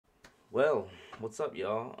Well, what's up,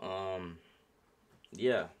 y'all?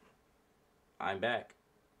 Yeah, I'm back.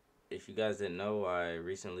 If you guys didn't know, I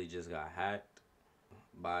recently just got hacked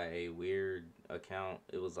by a weird account.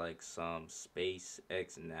 It was like some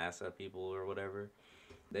SpaceX NASA people or whatever.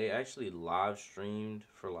 They actually live streamed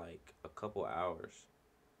for like a couple hours,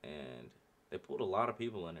 and they pulled a lot of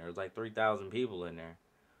people in there. It was like 3,000 people in there.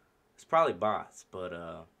 It's probably bots,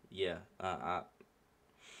 but yeah, I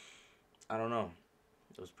don't know.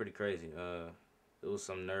 It was pretty crazy. It was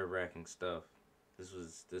some nerve wracking stuff. This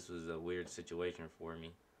was a weird situation for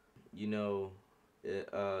me. You know, it,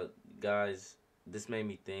 guys, this made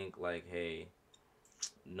me think like, hey,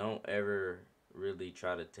 don't ever really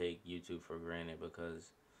try to take YouTube for granted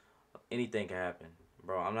because anything can happen,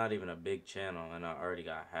 bro. I'm not even a big channel and I already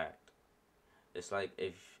got hacked. It's like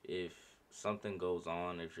if something goes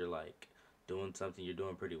on, if you're like doing something, you're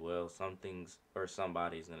doing pretty well, something's or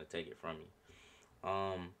somebody's gonna take it from you.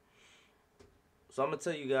 So I'm gonna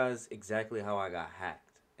tell you guys exactly how I got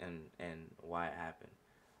hacked and why it happened.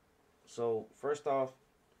 So first off,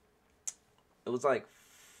 it was like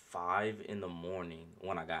 5 in the morning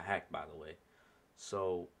when I got hacked. By the way,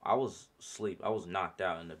 so I was asleep. I was knocked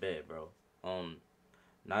out in the bed, bro. Um,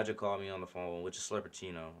 Naja called me on the phone, which is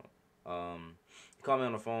Slurpacino. He called me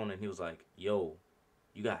on the phone and he was like, "Yo,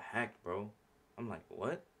 you got hacked, bro." I'm like,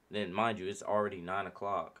 "What?" Then mind you, it's already 9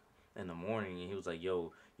 o'clock in the morning, and he was like,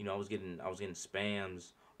 "Yo, I was getting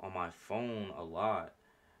spams on my phone a lot."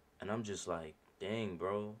 And I'm just like, dang,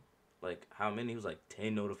 bro. Like, how many? He was like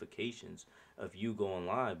 10 notifications of you going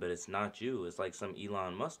live, but it's not you. It's like some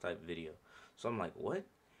Elon Musk type video. So I'm like, what?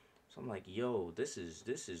 So I'm like, yo, this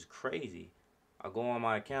is crazy. I go on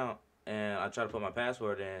my account and I try to put my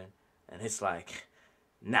password in, and it's like,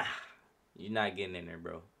 nah, you're not getting in there,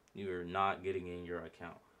 bro. You're not getting in your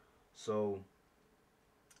account. So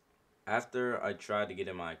after I tried to get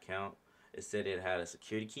in my account, it said it had a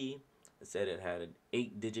security key. It said it had an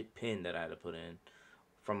 8-digit pin that I had to put in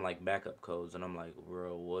from like backup codes, and I'm like,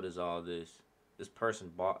 bro, what is all this? This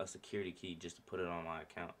person bought a security key just to put it on my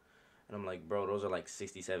account, and I'm like, bro, those are like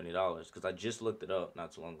 $60, $70 because I just looked it up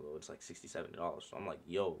not too long ago. It's like $60, $70. So I'm like,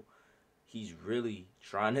 yo, he's really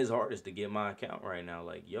trying his hardest to get my account right now.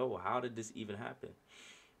 Like, yo, how did this even happen?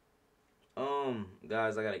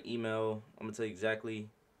 Guys, I got an email. I'm gonna tell you exactly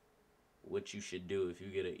what you should do if you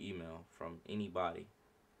get an email from anybody,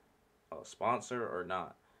 a sponsor or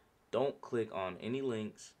not. Don't click on any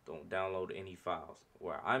links. Don't download any files.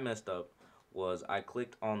 Where I messed up was I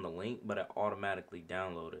clicked on the link, but it automatically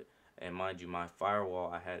downloaded. And mind you, my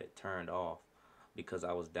firewall, I had it turned off because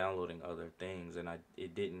I was downloading other things, and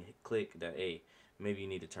it didn't click that, hey, maybe you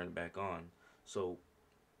need to turn it back on. So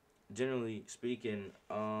generally speaking,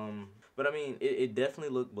 but I mean, it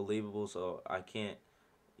definitely looked believable. So I can't,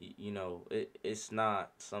 it's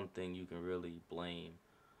not something you can really blame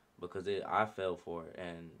because I fell for it,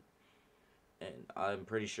 and I'm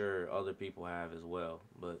pretty sure other people have as well.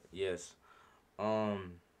 But yes,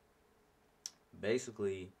 um,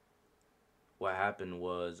 basically, what happened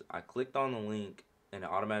was I clicked on the link and it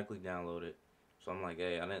automatically downloaded. So I'm like,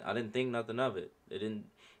 hey, I didn't think nothing of it. It didn't.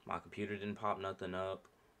 My computer didn't pop nothing up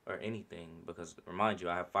or anything because remind you,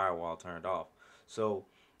 I have firewall turned off. So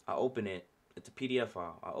I open it. It's a PDF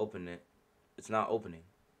file. I open it. It's not opening.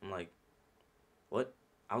 I'm like, what?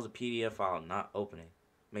 I was a PDF file not opening.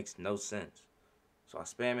 Makes no sense. So I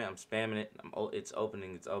spam it. I'm spamming it. It's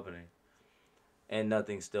opening. It's opening, and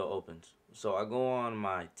nothing still opens. So I go on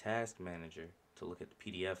my task manager to look at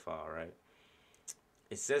the PDF file. Right?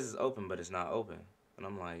 It says it's open, but it's not open, and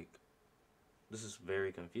I'm like, this is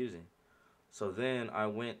very confusing. So then I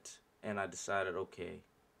went and I decided, okay,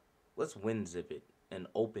 let's WinZip it and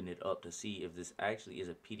open it up to see if this actually is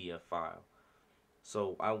a PDF file.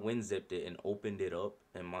 So I WinZipped it and opened it up,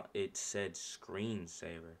 and it said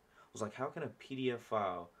screensaver. I was like, how can a PDF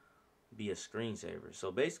file be a screensaver? So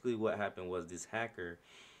basically, what happened was this hacker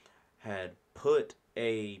had put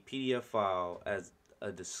a PDF file as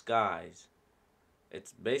a disguise.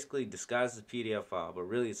 It's basically disguised as a PDF file, but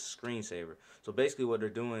really it's a screensaver. So basically, what they're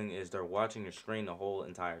doing is they're watching your screen the whole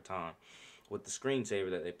entire time with the screensaver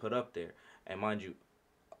that they put up there. And mind you,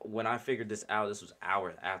 when I figured this out, this was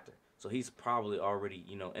hours after. So he's probably already,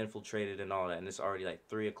 infiltrated and all that. And it's already like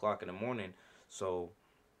 3 o'clock in the morning. So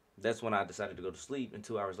that's when I decided to go to sleep. And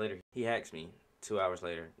 2 hours later, he hacks me. 2 hours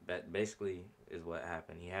later, that basically is what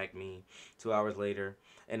happened. He hacked me 2 hours later.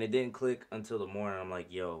 And it didn't click until the morning. I'm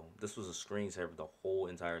like, yo, this was a screensaver the whole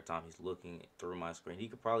entire time. He's looking through my screen. He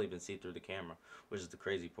could probably even see through the camera, which is the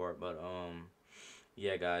crazy part. But,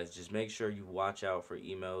 yeah, guys, just make sure you watch out for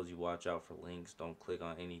emails. You watch out for links. Don't click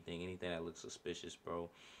on anything that looks suspicious, bro.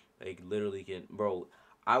 They literally can, bro.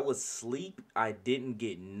 I was asleep. I didn't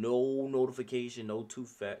get no notification, no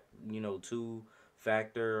two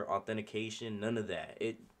factor authentication, none of that.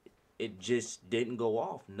 It just didn't go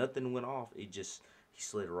off. Nothing went off. It just he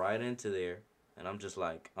slid right into there, and I'm just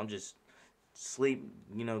sleep,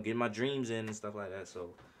 getting my dreams in and stuff like that.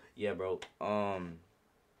 So, yeah, bro.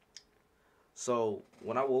 So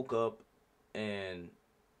when I woke up and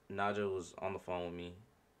Naja was on the phone with me,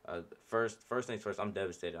 first things first, I'm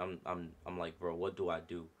devastated. I'm like, bro, what do I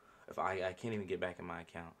do? If I can't even get back in my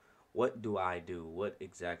account, what do I do? What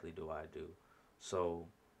exactly do I do? So,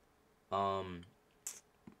 um,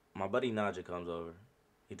 my buddy Naja comes over.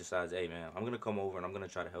 He decides, hey man, I'm gonna come over and I'm gonna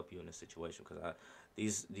try to help you in this situation because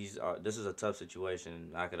this is a tough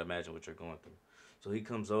situation. I could imagine what you're going through. So he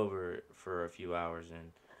comes over for a few hours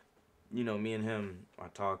and me and him are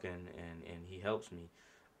talking and he helps me.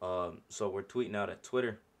 So we're tweeting out at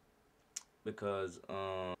Twitter because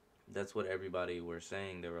that's what everybody were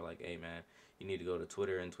saying. They were like, "Hey man, you need to go to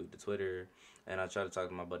Twitter and tweet to Twitter." And I tried to talk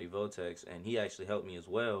to my buddy Votex, and he actually helped me as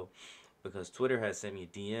well because Twitter had sent me a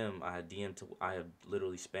DM. I had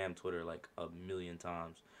literally spammed Twitter like a million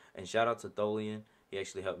times. And shout out to Tholian. He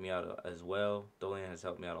actually helped me out as well. Tholian has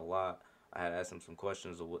helped me out a lot. I had asked him some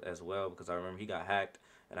questions as well because I remember he got hacked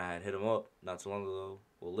and I had hit him up not too long ago.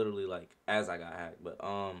 Well, literally like as I got hacked. But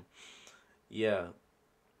yeah,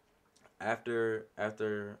 after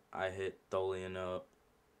I hit Tholian up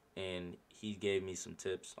and he gave me some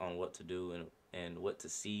tips on what to do and what to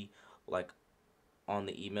see like on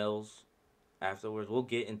the emails afterwards. We'll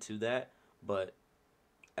get into that, but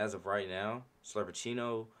as of right now,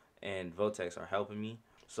 Slurpacino and Votex are helping me.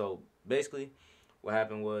 So basically, what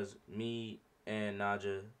happened was me and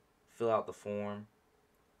Naja fill out the form,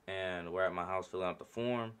 and we're at my house filling out the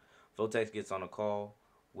form. Votex gets on a call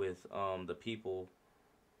with the people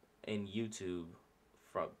in YouTube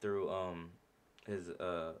from through his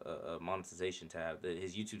monetization tab,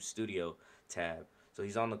 his YouTube Studio tab. So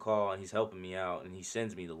he's on the call and he's helping me out, and he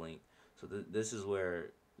sends me the link. So this is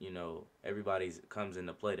where everybody comes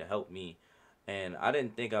into play to help me, and I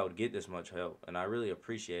didn't think I would get this much help, and I really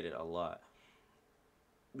appreciate it a lot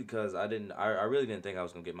because I really didn't think I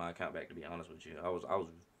was gonna get my account back. To be honest with you, I was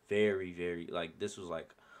very very like this was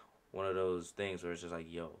like one of those things where it's just like,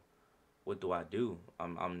 yo, what do I do?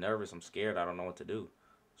 I'm nervous. I'm scared. I don't know what to do.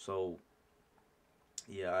 So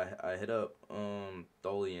yeah, I hit up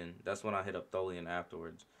Tholian. That's when I hit up Tholian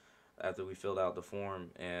afterwards. After we filled out the form,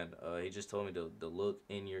 and he just told me to look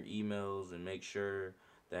in your emails and make sure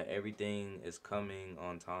that everything is coming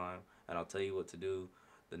on time, and I'll tell you what to do.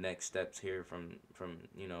 The next steps here from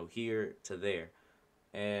here to there,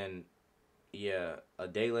 and yeah, a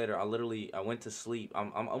day later, I went to sleep.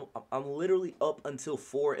 I'm literally up until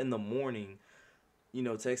 4 in the morning,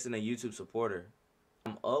 texting a YouTube supporter.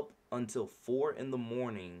 I'm up until 4 in the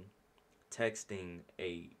morning texting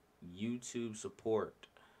a YouTube support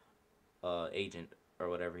agent or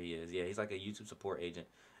whatever he is. Yeah, he's like a YouTube support agent,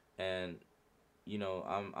 and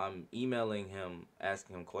I'm emailing him,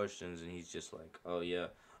 asking him questions, and he's just like, oh yeah,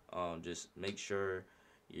 just make sure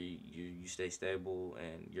you stay stable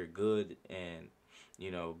and you're good, and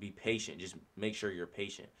be patient. Just make sure you're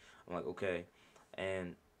patient. I'm like, okay,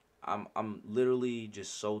 and I'm literally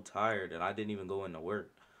just so tired, and I didn't even go into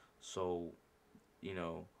work, so you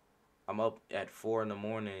know I'm up at 4 in the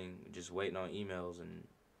morning just waiting on emails, and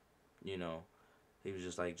you know he was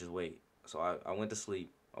just like, just wait. So I went to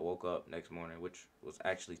sleep. I woke up next morning, which was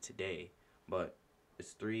actually today, but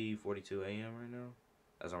it's 3:42 a.m. right now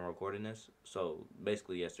as I'm recording this. So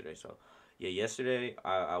basically yesterday. So yeah, yesterday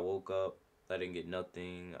I woke up. I didn't get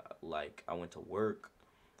nothing. Like I went to work.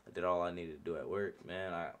 I did all I needed to do at work.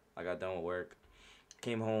 Man, I got done with work.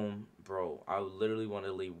 Came home, bro. I literally wanted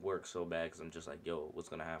to leave work so bad because I'm just like, yo, what's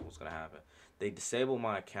gonna happen? What's gonna happen? They disabled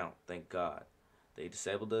my account. Thank God. They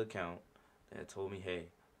disabled the account. They had told me, hey,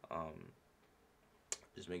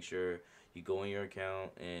 just make sure you go in your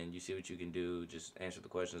account and you see what you can do. Just answer the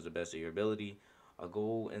questions to the best of your ability. I'll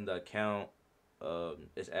go in the account.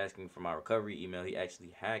 It's asking for my recovery email. He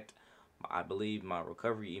actually hacked, I believe, my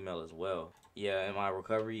recovery email as well. Yeah, in my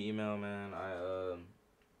recovery email, man,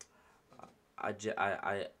 I, j-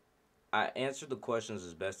 I answered the questions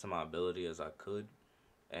as best to my ability as I could,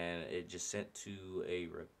 and it just sent to a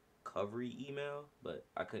recovery email, but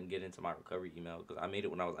I couldn't get into my recovery email because I made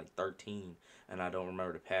it when I was like 13, and I don't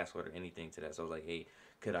remember the password or anything to that. So I was like, hey,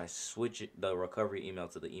 could I switch the recovery email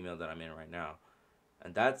to the email that I'm in right now?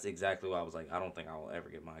 And that's exactly why I was like, I don't think I will ever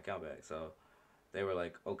get my account back. So they were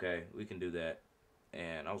like, okay, we can do that.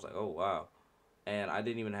 And I was like, oh, wow. And I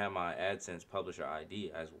didn't even have my AdSense publisher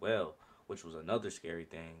ID as well, which was another scary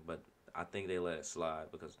thing. But I think they let it slide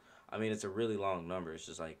because I mean, it's a really long number. It's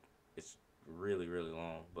just like it's really really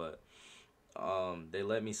long, but they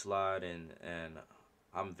let me slide, and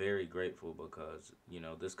I'm very grateful because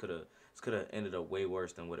this could have ended up way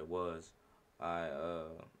worse than what it was. I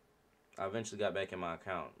uh I eventually got back in my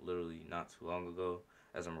account literally not too long ago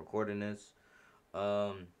as I'm recording this.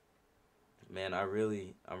 Um Man, I'm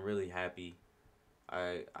really happy.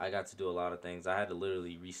 I got to do a lot of things. I had to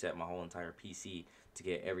literally reset my whole entire PC to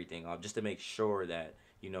get everything off just to make sure that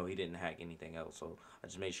he didn't hack anything else. So I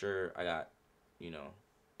just made sure I got you know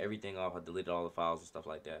everything off. I deleted all the files and stuff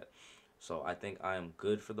like that. So I think I am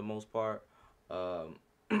good for the most part. Um,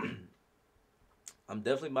 I'm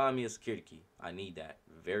definitely buying me a security key. I need that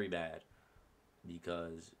very bad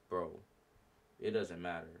because, bro, it doesn't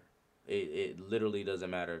matter. It literally doesn't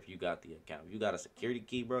matter if you got the account. If you got a security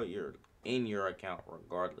key, bro, you're in your account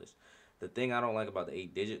regardless. The thing I don't like about the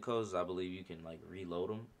 8-digit codes is I believe you can like reload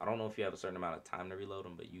them. I don't know if you have a certain amount of time to reload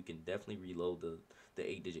them, but you can definitely reload the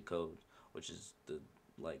 8-digit codes, which is the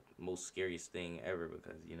like most scariest thing ever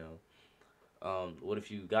because what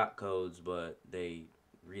if you got codes but they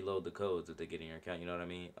reload the codes if they get in your account? You know what I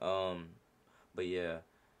mean? But yeah,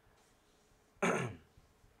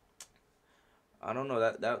 I don't know.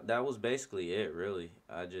 That was basically it, really.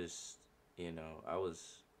 I just, I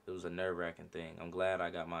was it was a nerve wracking thing. I'm glad I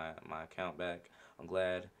got my account back. I'm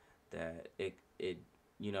glad that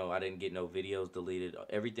I didn't get no videos deleted.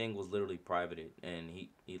 Everything was literally privated, and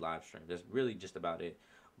he live streamed. That's really just about it.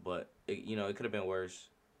 But it could have been worse.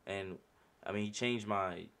 And I mean, he changed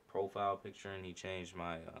my profile picture and he changed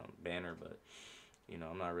my banner, but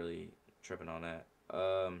I'm not really tripping on that.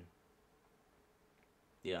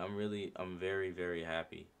 Yeah, I'm very, very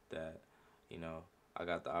happy that, you know, I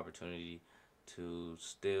got the opportunity to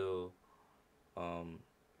still um,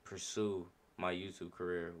 pursue my YouTube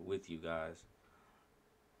career with you guys.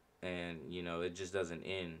 And, it just doesn't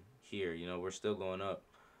end here. We're still going up,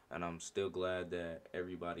 and I'm still glad that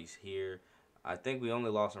everybody's here. I think we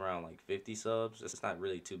only lost around like 50 subs. It's not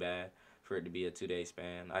really too bad for it to be a 2-day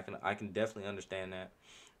span. I can definitely understand that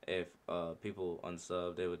if people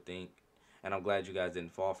unsub, they would think, and I'm glad you guys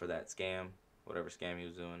didn't fall for that scam, whatever scam he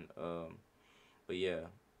was doing. But yeah,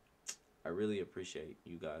 I really appreciate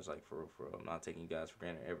you guys, like for real. I'm not taking you guys for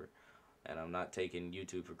granted ever, and I'm not taking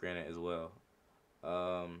YouTube for granted as well.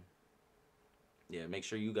 Um, yeah, make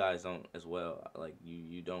sure you guys don't as well. Like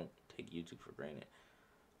you don't take YouTube for granted.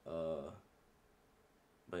 Uh,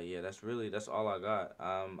 but yeah, that's all I got.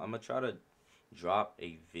 I'm gonna try to drop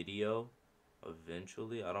a video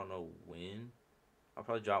eventually. I don't know when. I'll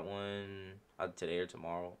probably drop one today or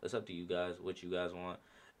tomorrow. It's up to you guys what you guys want.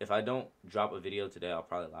 If I don't drop a video today, I'll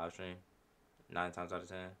probably live stream 9 times out of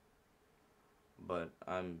 10. But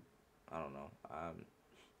I don't know.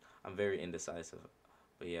 I'm very indecisive.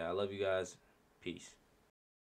 But yeah, I love you guys. Peace.